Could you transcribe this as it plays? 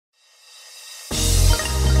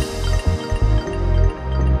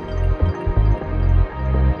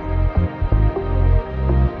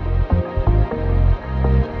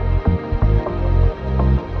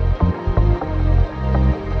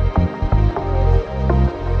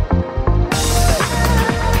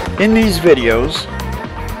In these videos,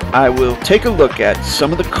 I will take a look at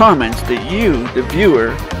some of the comments that you, the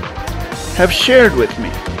viewer, have shared with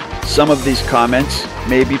me. Some of these comments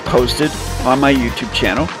may be posted on my YouTube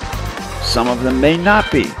channel. Some of them may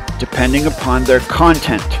not be, depending upon their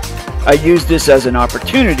content. I use this as an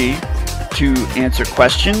opportunity to answer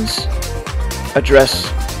questions,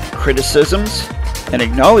 address criticisms, and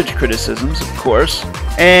acknowledge criticisms, of course,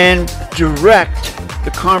 and direct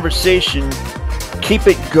the conversation, keep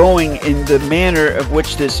it going in the manner of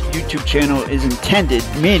which this YouTube channel is intended,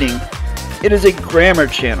 meaning it is a grammar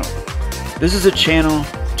channel. This is a channel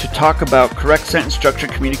to talk about correct sentence structure,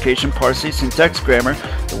 communication, PARSE, syntax, grammar,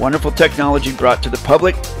 the wonderful technology brought to the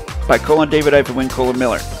public by DAVID-WYNN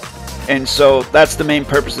Miller. And so that's the main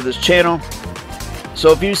purpose of this channel.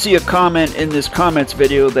 So if you see a comment in this comments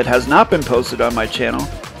video that has not been posted on my channel,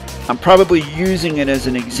 I'm probably using it as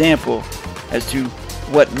an example as to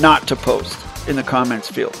what not to post in the comments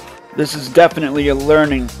field. This is definitely a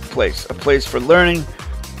learning place, a place for learning,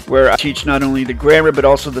 where I teach not only the grammar but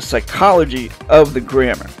also the psychology of the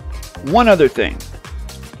grammar. One other thing,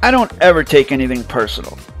 I don't ever take anything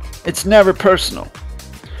personal. It's never personal.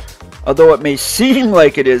 Although it may seem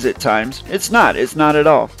like it is at times, it's not at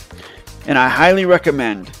all. And I highly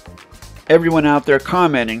recommend everyone out there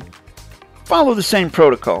commenting, follow the same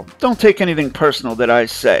protocol. Don't take anything personal that I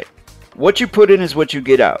say. What you put in is what you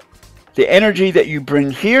get out. The energy that you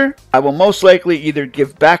bring here, I will most likely either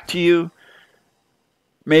give back to you,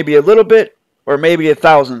 maybe a little bit, or maybe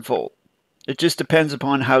 1,000-fold. It just depends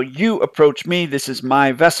upon how you approach me. This is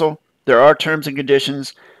my vessel. There are terms and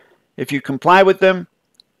conditions. If you comply with them,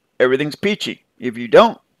 everything's peachy. If you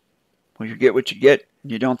don't, well, you get what you get.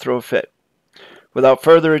 You don't throw a fit. Without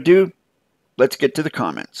further ado, let's get to the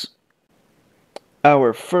comments.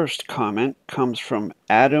 Our first comment comes from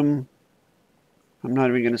Adam. I'm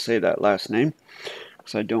not even going to say that last name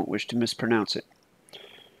because I don't wish to mispronounce it.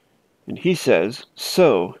 And he says,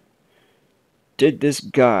 so, did this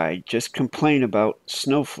guy just complain about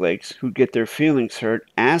snowflakes who get their feelings hurt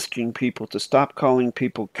asking people to stop calling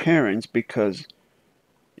people Karens because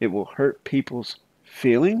it will hurt people's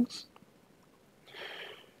feelings?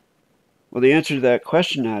 Well, the answer to that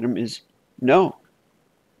question, Adam, is no.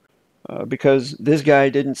 Because this guy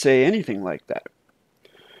didn't say anything like that.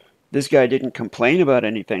 This guy didn't complain about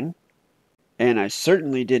anything. And I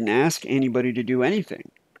certainly didn't ask anybody to do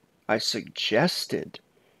anything. I suggested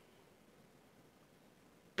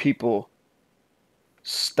people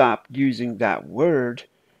stop using that word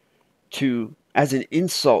as an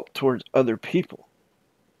insult towards other people.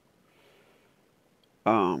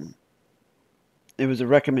 It was a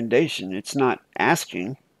recommendation. It's not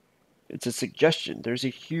asking. It's a suggestion. There's a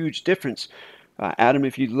huge difference. Adam,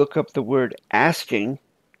 if you look up the word asking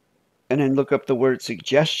and then look up the word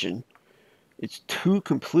suggestion, it's two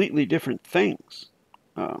completely different things.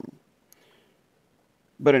 But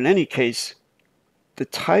in any case, the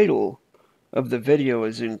title of the video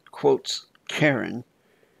is in quotes Karen.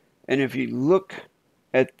 And if you look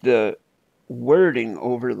at the wording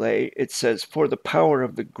overlay, it says for the power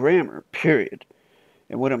of the grammar, period.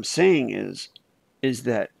 And what I'm saying is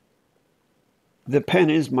that the pen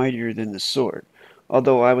is mightier than the sword.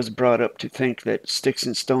 Although I was brought up to think that sticks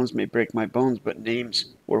and stones may break my bones, but names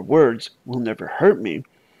or words will never hurt me.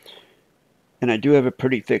 And I do have a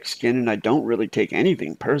pretty thick skin, and I don't really take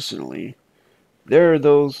anything personally. There are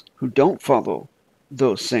those who don't follow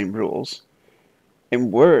those same rules.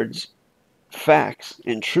 And words, facts,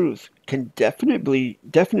 and truth can definitely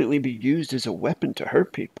be used as a weapon to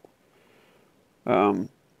hurt people. And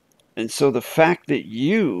so the fact that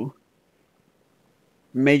you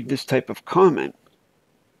made this type of comment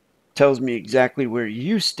tells me exactly where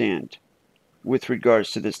you stand with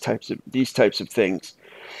regards to these types of things,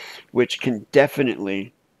 which can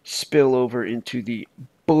definitely spill over into the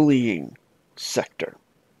bullying sector.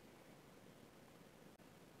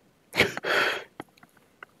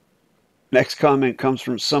 Next comment comes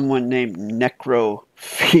from someone named Necro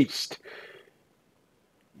Feast.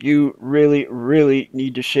 You really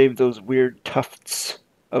need to shave those weird tufts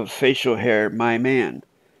of facial hair, my man.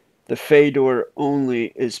 The fedor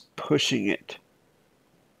only is pushing it.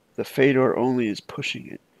 The fedor only is pushing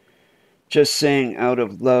it. Just saying out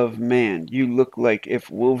of love, man. You look like if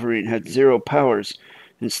Wolverine had 0 powers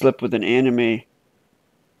and slept with an anime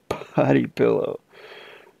body pillow.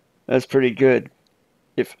 That's pretty good.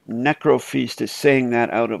 If Necrofeast is saying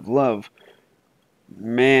that out of love,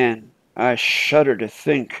 man, I shudder to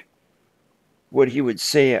think what he would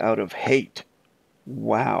say out of hate.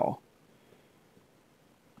 Wow.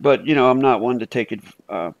 But, you know, I'm not one to take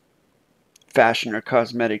fashion or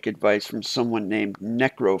cosmetic advice from someone named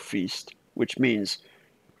Necrofeast, which means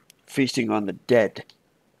feasting on the dead.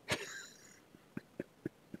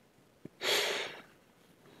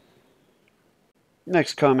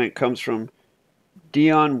 Next comment comes from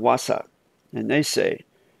Dion Wasa, and they say,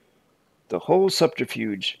 the whole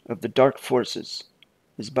subterfuge of the dark forces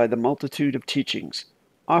is by the multitude of teachings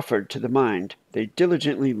offered to the mind they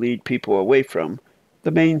diligently lead people away from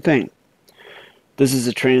the main thing. This is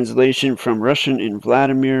a translation from Russian in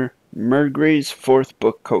Vladimir Murgray's fourth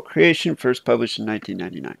book, Co-Creation, first published in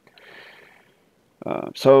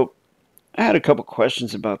 1999. So I had a couple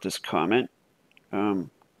questions about this comment.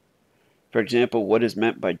 For example, what is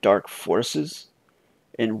meant by dark forces?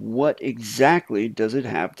 And what exactly does it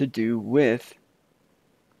have to do with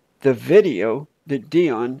the video that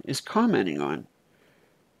Dion is commenting on?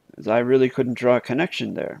 As I really couldn't draw a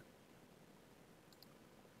connection there.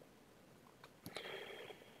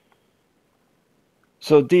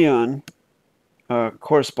 So Dion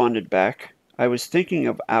corresponded back, I was thinking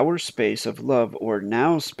of our space of love, or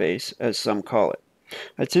now space, as some call it.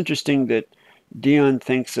 It's interesting that Dion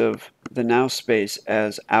thinks of the now space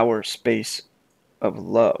as our space of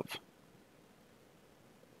love.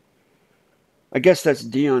 I guess that's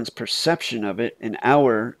Dion's perception of it, and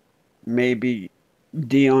our may be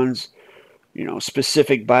Dion's,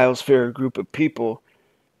 specific biosphere group of people.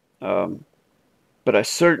 But I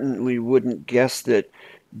certainly wouldn't guess that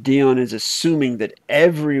Dion is assuming that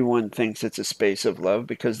everyone thinks it's a space of love,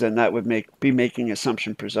 because then that would be making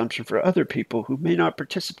assumption presumption for other people who may not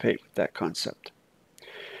participate with that concept.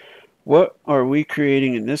 What are we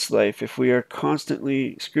creating in this life if we are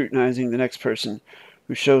constantly scrutinizing the next person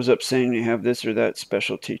who shows up saying they have this or that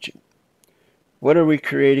special teaching? What are we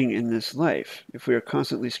creating in this life if we are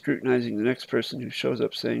constantly scrutinizing the next person who shows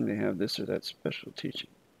up saying they have this or that special teaching?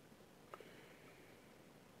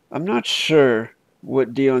 I'm not sure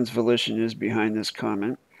what Dion's volition is behind this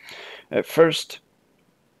comment. At first,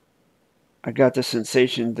 I got the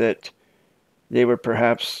sensation that they were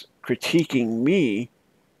perhaps critiquing me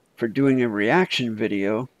for doing a reaction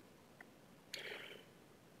video,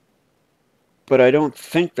 but I don't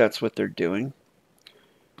think that's what they're doing.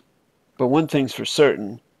 But one thing's for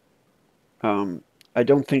certain, I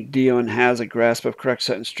don't think Dion has a grasp of correct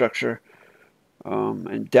sentence structure,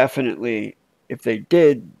 and definitely if they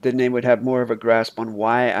did, then they would have more of a grasp on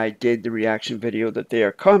why I did the reaction video that they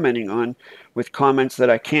are commenting on, with comments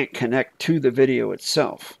that I can't connect to the video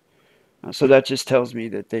itself. So that just tells me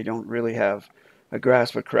that they don't really have a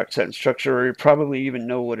grasp of correct sentence structure, or probably even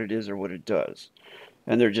know what it is or what it does.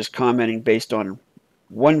 And they're just commenting based on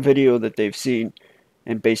one video that they've seen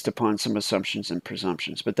and based upon some assumptions and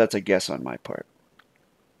presumptions. But that's a guess on my part.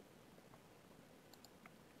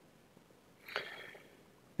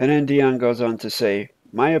 And then Dion goes on to say,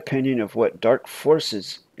 my opinion of what dark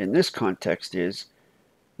forces in this context is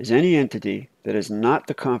any entity that has not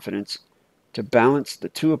the confidence to balance the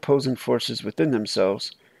two opposing forces within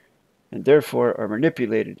themselves, and therefore are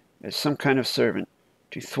manipulated as some kind of servant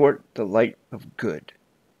to thwart the light of good.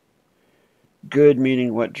 Good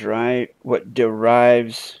meaning what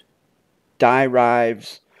derives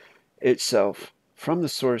itself from the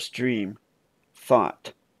source dream,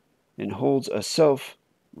 thought, and holds a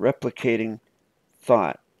self-replicating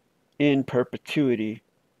thought in perpetuity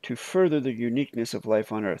to further the uniqueness of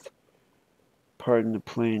life on earth. Pardon the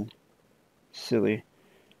plain, silly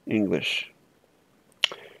English.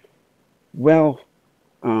 Well,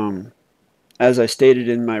 as I stated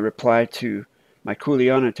in my reply to my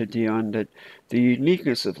kuleana to Dion, that the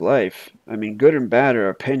uniqueness of life, I mean, good and bad are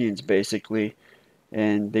opinions basically,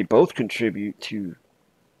 and they both contribute to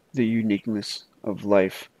the uniqueness of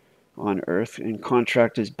life on earth, and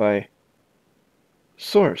contract is by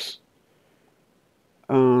source.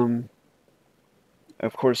 Of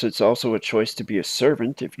course, it's also a choice to be a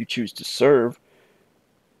servant if you choose to serve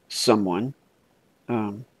someone.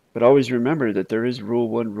 But always remember that there is rule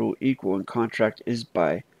one, rule equal, and contract is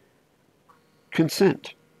by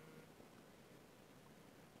consent.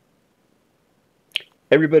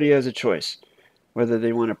 Everybody has a choice, whether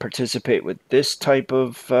they want to participate with this type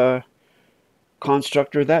of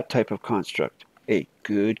construct or that type of construct. A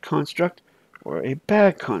good construct or a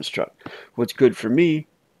bad construct. What's good for me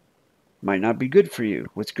might not be good for you.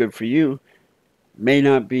 What's good for you may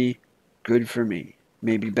not be good for me,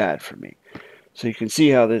 may be bad for me. So you can see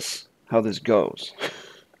how this goes.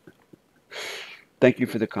 Thank you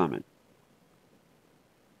for the comment.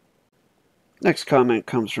 Next comment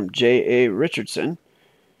comes from J.A. Richardson,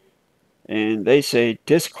 and they say,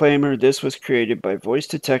 disclaimer, this was created by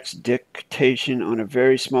voice-to-text dictation on a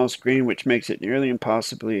very small screen, which makes it nearly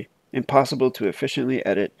impossible to efficiently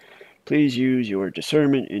edit. Please use your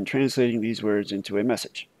discernment in translating these words into a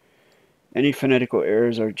message. Any phonetical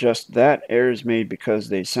errors are just that, errors made because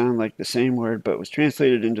they sound like the same word but was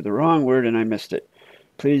translated into the wrong word and I missed it.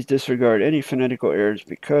 Please disregard any phonetical errors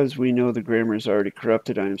because we know the grammar is already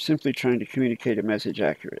corrupted. I am simply trying to communicate a message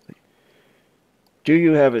accurately. Do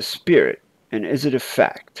you have a spirit, and is it a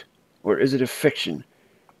fact, or is it a fiction?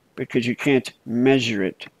 Because you can't measure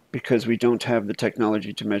it because we don't have the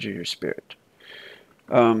technology to measure your spirit.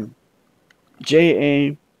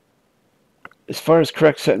 JA, as far as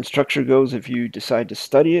correct sentence structure goes, if you decide to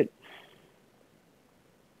study it,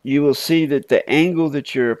 you will see that the angle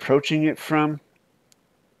that you're approaching it from,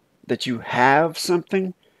 that you have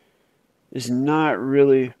something, is not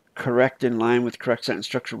really correct in line with correct sentence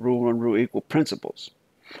structure rule and rule equal principles.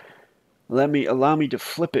 Allow me to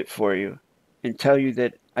flip it for you and tell you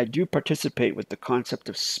that I do participate with the concept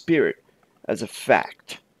of spirit as a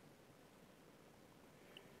fact.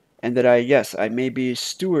 And that yes, I may be a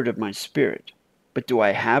steward of my spirit. But do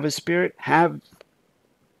I have a spirit? Have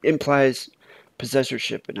implies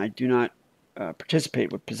possessorship, and I do not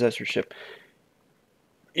participate with possessorship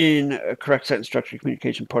in a correct sentence structure,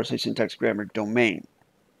 communication, parse, syntax, grammar domain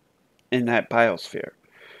in that biosphere.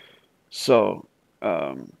 So,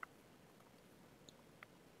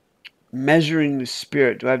 measuring the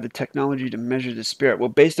spirit. Do I have the technology to measure the spirit? Well,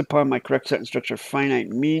 based upon my correct sentence structure, finite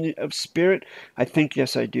meaning of spirit, I think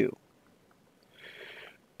yes, I do.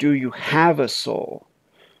 Do you have a soul?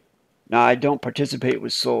 Now, I don't participate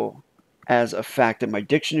with soul as a fact in my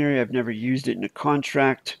dictionary. I've never used it in a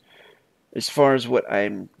contract. As far as what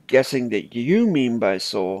I'm guessing that you mean by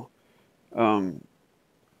soul,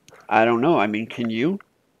 I don't know. I mean, can you?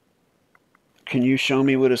 Can you show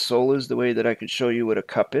me what a soul is the way that I can show you what a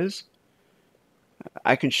cup is?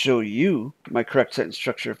 I can show you my correct sentence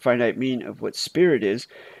structure, finite meaning of what spirit is,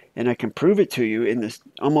 and I can prove it to you in this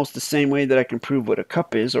almost the same way that I can prove what a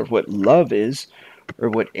cup is, or what love is, or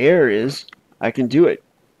what air is. I can do it.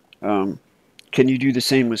 Can you do the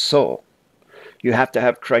same with soul? You have to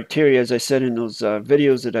have criteria, as I said in those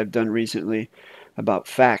videos that I've done recently about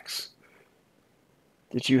facts,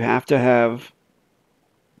 that you have to have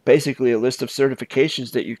basically a list of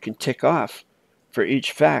certifications that you can tick off for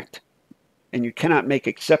each fact. And you cannot make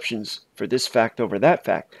exceptions for this fact over that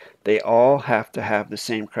fact. They all have to have the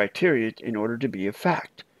same criteria in order to be a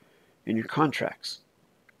fact in your contracts.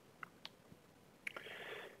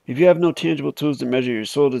 If you have no tangible tools to measure your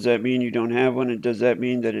soul, does that mean you don't have one? And does that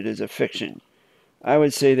mean that it is a fiction? I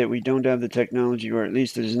would say that we don't have the technology, or at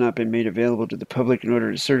least it has not been made available to the public in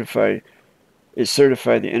order to certify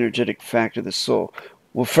the energetic fact of the soul.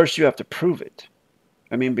 Well, first you have to prove it.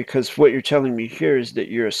 I mean, because what you're telling me here is that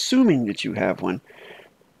you're assuming that you have one,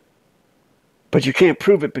 but you can't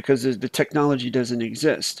prove it because the technology doesn't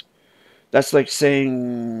exist. That's like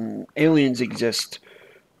saying aliens exist,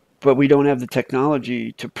 but we don't have the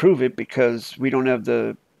technology to prove it because we don't have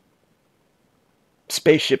the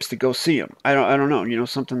spaceships to go see them. I don't know, you know,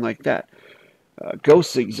 something like that.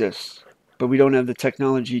 Ghosts exist, but we don't have the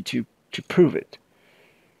technology to prove it.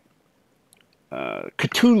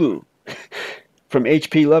 Cthulhu from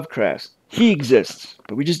H.P. Lovecraft, he exists,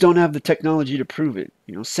 but we just don't have the technology to prove it.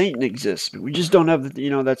 You know, Satan exists, but we just don't have the, you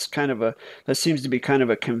know, that seems to be kind of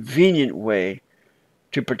a convenient way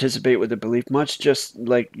to participate with a belief, much just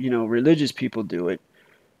like, you know, religious people do it.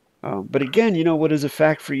 But again, you know, what is a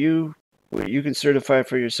fact for you, what you can certify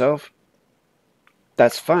for yourself,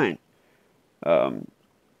 that's fine.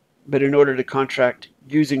 But in order to contract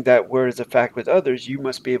using that word as a fact with others, you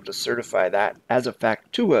must be able to certify that as a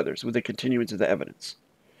fact to others with a continuance of the evidence.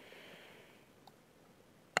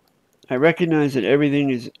 I recognize that everything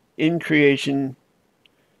is in creation,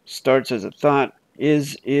 starts as a thought,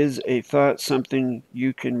 is a thought something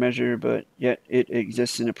you can measure, but yet it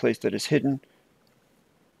exists in a place that is hidden.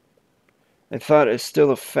 A thought is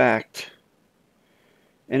still a fact,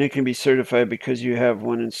 and it can be certified because you have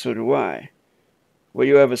one and so do I. Well,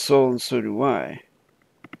 you have a soul and so do I.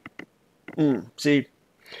 See,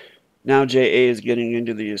 now JA is getting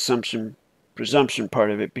into the presumption part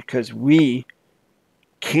of it, because we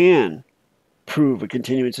can prove a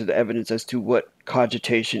continuance of the evidence as to what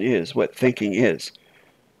cogitation is, what thinking is.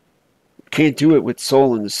 Can't do it with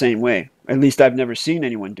soul in the same way. At least I've never seen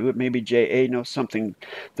anyone do it. Maybe JA knows something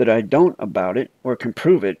that I don't about it or can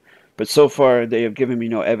prove it, but so far they have given me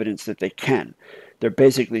no evidence that they can. They're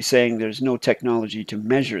basically saying there's no technology to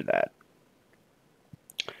measure that.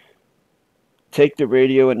 Take the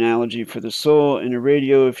radio analogy for the soul. In a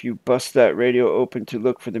radio, if you bust that radio open to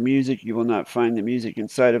look for the music, you will not find the music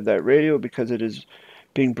inside of that radio because it is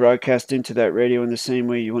being broadcast into that radio. In the same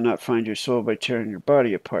way, you will not find your soul by tearing your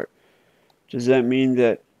body apart. Does that mean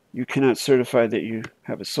that you cannot certify that you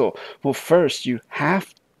have a soul? Well, first, you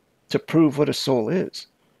have to prove what a soul is.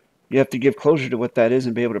 You have to give closure to what that is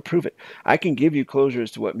and be able to prove it. I can give you closure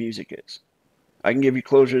as to what music is. I can give you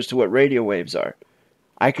closure as to what radio waves are.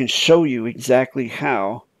 I can show you exactly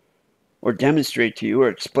how, or demonstrate to you, or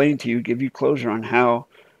explain to you, give you closure on how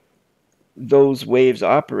those waves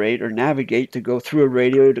operate or navigate to go through a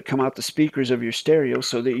radio to come out the speakers of your stereo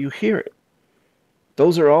so that you hear it.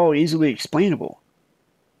 Those are all easily explainable.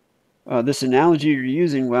 This analogy you're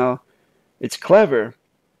using, well, it's clever.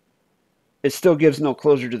 It still gives no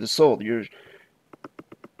closure to the soul. You're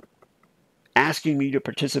asking me to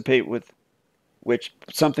participate with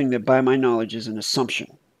something that by my knowledge is an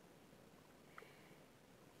assumption.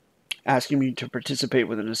 Asking me to participate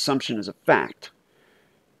with an assumption as a fact,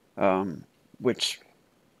 which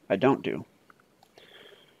I don't do.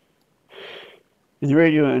 In the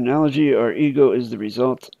radio analogy, our ego is the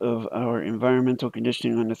result of our environmental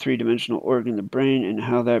conditioning on the three-dimensional organ, the brain, and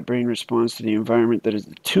how that brain responds to the environment that is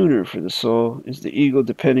the tuner for the soul. Is the ego,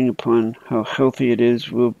 depending upon how healthy it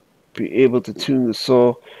is, will be able to tune the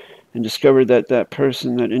soul and discover that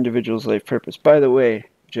person, that individual's life purpose. By the way,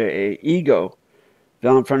 J.A., ego,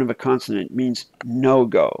 vowel in front of a consonant, means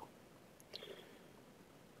no-go.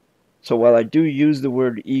 So while I do use the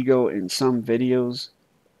word ego in some videos,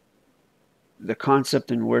 the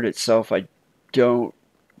concept and word itself I don't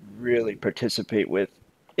really participate with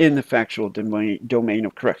in the factual domain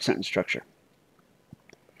of correct sentence structure.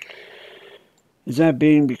 Is that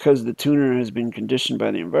being because the tuner has been conditioned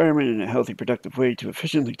by the environment in a healthy, productive way to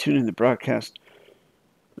efficiently tune in the broadcast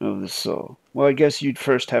of the soul? Well, I guess you'd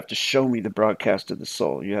first have to show me the broadcast of the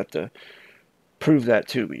soul. You have to prove that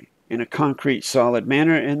to me in a concrete, solid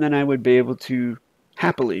manner, and then I would be able to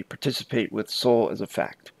happily participate with soul as a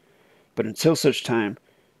fact. But until such time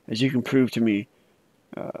as you can prove to me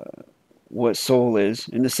what soul is,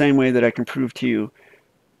 in the same way that I can prove to you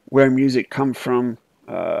where music comes from,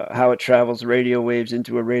 how it travels radio waves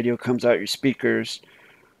into a radio, comes out your speakers,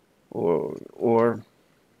 or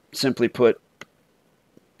simply put,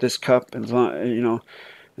 this cup, and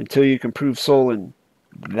until you can prove soul in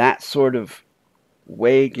that sort of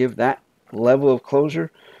way, give that level of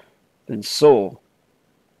closure, then soul,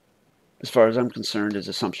 as far as I'm concerned, is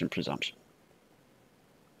assumption presumption.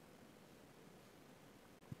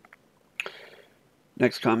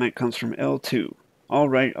 Next comment comes from L2. All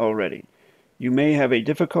right already. You may have a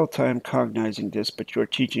difficult time cognizing this, but your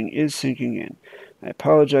teaching is sinking in. I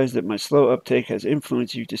apologize that my slow uptake has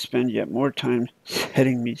influenced you to spend yet more time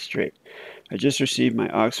setting me straight. I just received my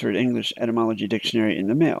Oxford English Etymology Dictionary in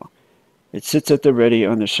the mail. It sits at the ready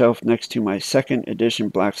on the shelf next to my second edition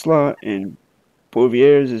Black's Law, and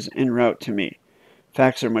Bouvier's is en route to me.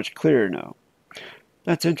 Facts are much clearer now.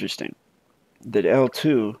 That's interesting, that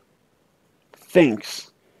L2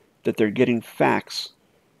 thinks that they're getting facts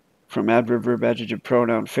from adverb, verb, adjective,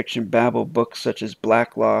 pronoun, fiction, babble books such as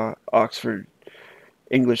Black Law, Oxford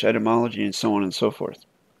English Etymology, and so on and so forth.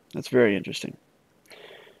 That's very interesting.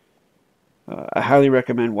 I highly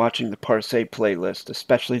recommend watching the PARSE playlist,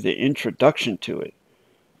 especially the introduction to it,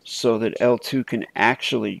 so that L2 can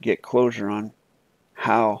actually get closure on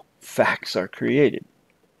how facts are created.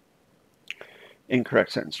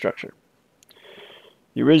 Incorrect sentence structure.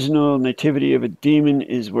 The original nativity of a demon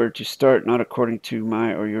is where to start, not according to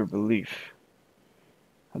my or your belief.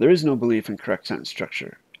 There is no belief in correct sentence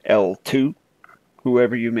structure. L2,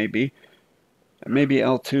 whoever you may be. Maybe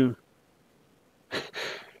L2,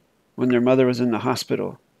 when their mother was in the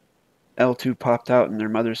hospital, L2 popped out and their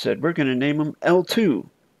mother said, "We're going to name him L2."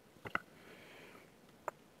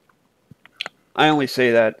 I only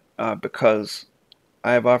say that because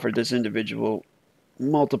I have offered this individual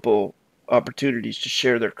multiple opportunities to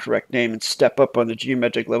share their correct name and step up on the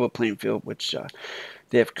geometric level playing field, which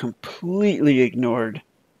they have completely ignored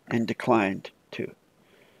and declined to.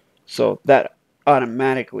 So that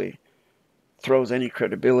automatically throws any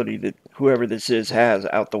credibility that whoever this is has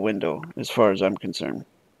out the window, as far as I'm concerned.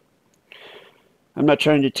 I'm not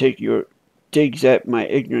trying to take your digs at my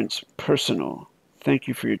ignorance personal. Thank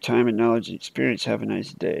you for your time and knowledge and experience. Have a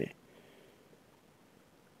nice day.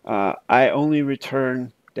 I only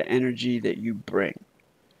return the energy that you bring.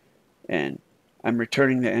 And I'm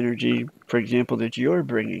returning the energy, for example, that you're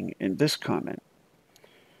bringing in this comment.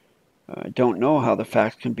 I don't know how the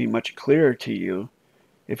facts can be much clearer to you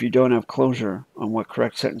if you don't have closure on what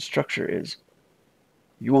correct sentence structure is.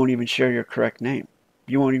 You won't even share your correct name.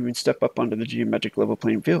 You won't even step up onto the geometric level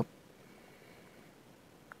playing field.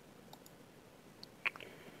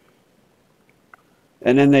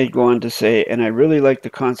 And then they go on to say, and I really like the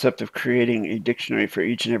concept of creating a dictionary for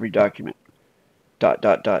each and every document. ...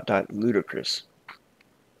 Ludicrous.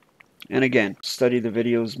 And again, study the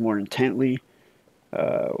videos more intently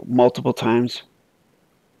multiple times,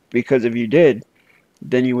 because if you did,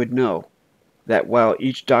 then you would know that while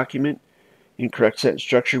each document in correct sentence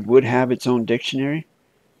structure would have its own dictionary,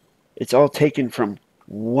 it's all taken from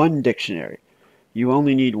one dictionary. You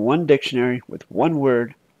only need one dictionary with one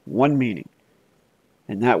word, one meaning,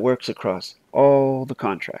 and that works across all the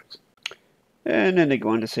contracts. And then they go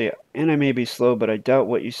on to say, and I may be slow, but I doubt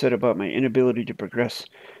what you said about my inability to progress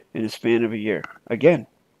in the span of a year. Again,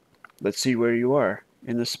 let's see where you are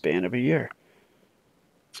in the span of a year.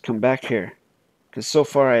 Let's come back here, because so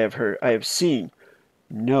far I have seen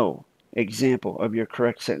no example of your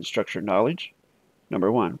correct sentence structure knowledge,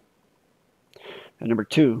 number one. And number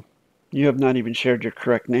two, you have not even shared your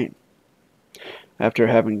correct name after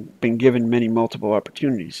having been given many multiple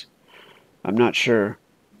opportunities. I'm not sure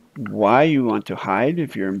why you want to hide,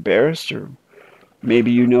 if you're embarrassed, or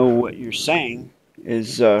maybe you know what you're saying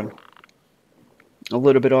is a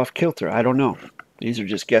little bit off kilter. I don't know. These are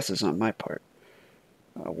just guesses on my part.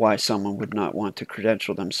 Why someone would not want to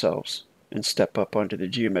credential themselves and step up onto the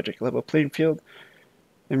geometric level playing field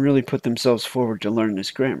and really put themselves forward to learn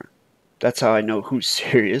this grammar. That's how I know who's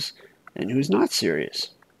serious and who's not serious.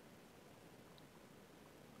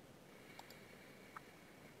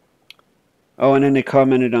 Oh, and then they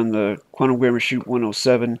commented on the Quantum Grammar Shoot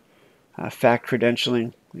 107 fact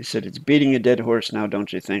credentialing. They said, it's beating a dead horse now,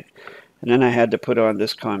 don't you think? And then I had to put on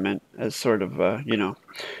this comment as sort of,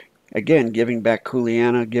 again, giving back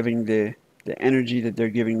Kuleana, giving the energy that they're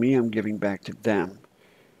giving me, I'm giving back to them.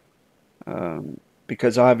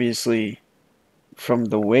 Because obviously, from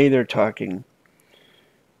the way they're talking,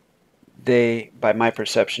 they, by my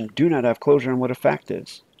perception, do not have closure on what a fact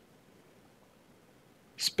is.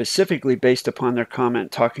 Specifically based upon their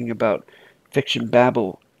comment talking about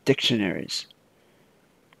fiction-babble dictionaries.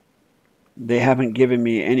 They haven't given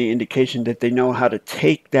me any indication that they know how to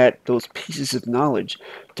take those pieces of knowledge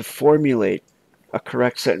to formulate a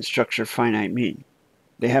correct sentence structure finite mean.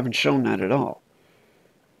 They haven't shown that at all.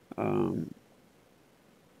 But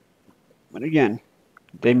again,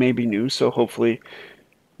 they may be new, so hopefully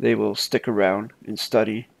they will stick around and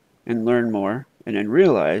study and learn more and then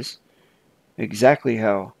realize exactly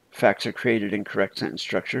how facts are created in correct sentence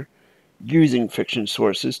structure, using fiction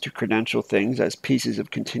sources to credential things as pieces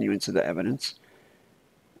of continuance of the evidence.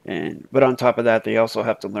 But on top of that, they also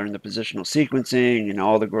have to learn the positional sequencing and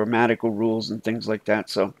all the grammatical rules and things like that.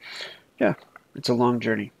 So, yeah, it's a long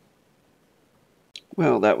journey.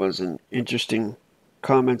 Well, that was an interesting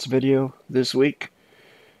comments video this week.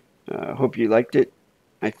 Hope you liked it.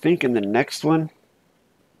 I think in the next one,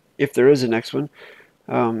 if there is a next one,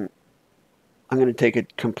 I'm going to take a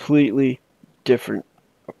completely different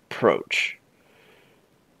approach,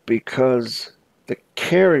 because the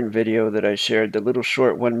Karen video that I shared, the little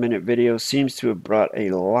short 1-minute video, seems to have brought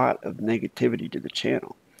a lot of negativity to the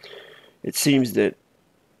channel. It seems that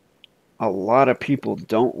a lot of people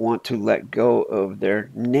don't want to let go of their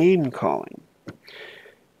name calling.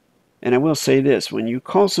 And I will say this, when you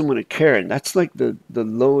call someone a Karen, that's like the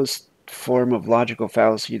lowest form of logical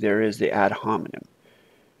fallacy there is, the ad hominem.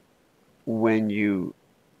 When you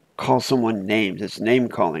call someone names, it's name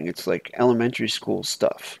calling. It's like elementary school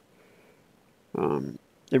stuff.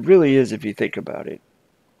 It really is, if you think about it.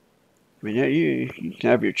 I mean, you can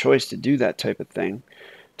have your choice to do that type of thing,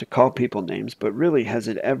 to call people names, but really, has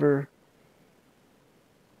it ever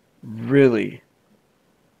really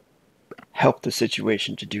helped the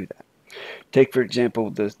situation to do that? Take, for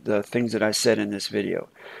example, the things that I said in this video.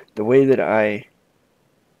 The way that I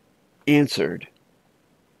answered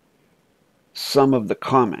some of the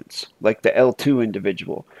comments, like the L2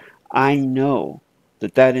 individual. I know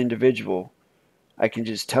that individual, I can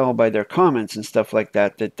just tell by their comments and stuff like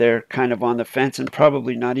that, that they're kind of on the fence, and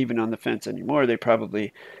probably not even on the fence anymore. They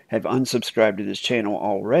probably have unsubscribed to this channel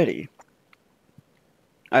already.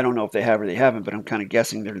 I don't know if they have or they haven't, but I'm kind of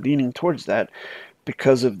guessing they're leaning towards that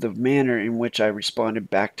because of the manner in which I responded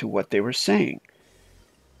back to what they were saying.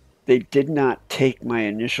 They did not take my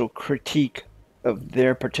initial critique of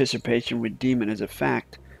their participation with Demon as a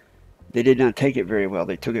fact. They did not take it very well.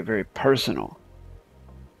 They took it very personal.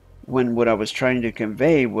 When what I was trying to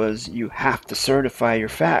convey was, you have to certify your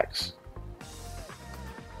facts.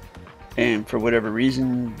 And for whatever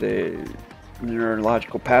reason, the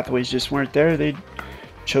neurological pathways just weren't there. They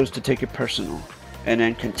chose to take it personal and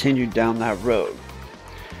then continued down that road.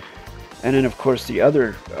 And then, of course, the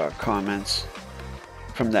other comments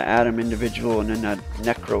from the Adam individual and then that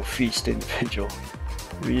Necro Feast individual.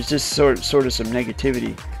 I mean, it's just sort of some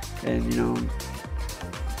negativity, and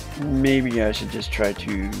maybe I should just try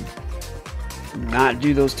to not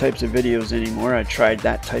do those types of videos anymore. I tried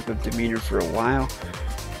that type of demeanor for a while,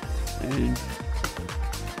 and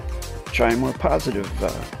try a more positive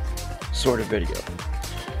sort of video.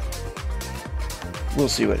 We'll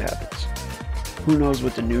see what happens. Who knows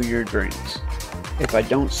what the new year brings? If I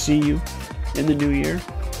don't see you in the new year,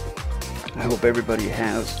 I hope everybody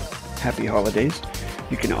has happy holidays.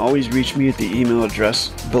 You can always reach me at the email address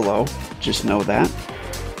below. Just know that.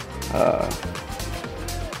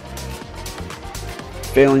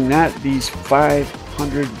 Failing that, these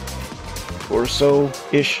 500 or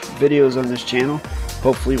so-ish videos on this channel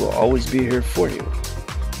hopefully will always be here for you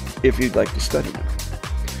if you'd like to study them.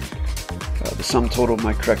 The sum total of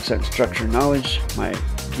my correct sentence structure knowledge, my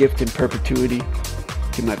gift in perpetuity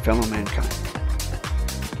to my fellow mankind.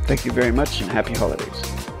 Thank you very much and happy holidays.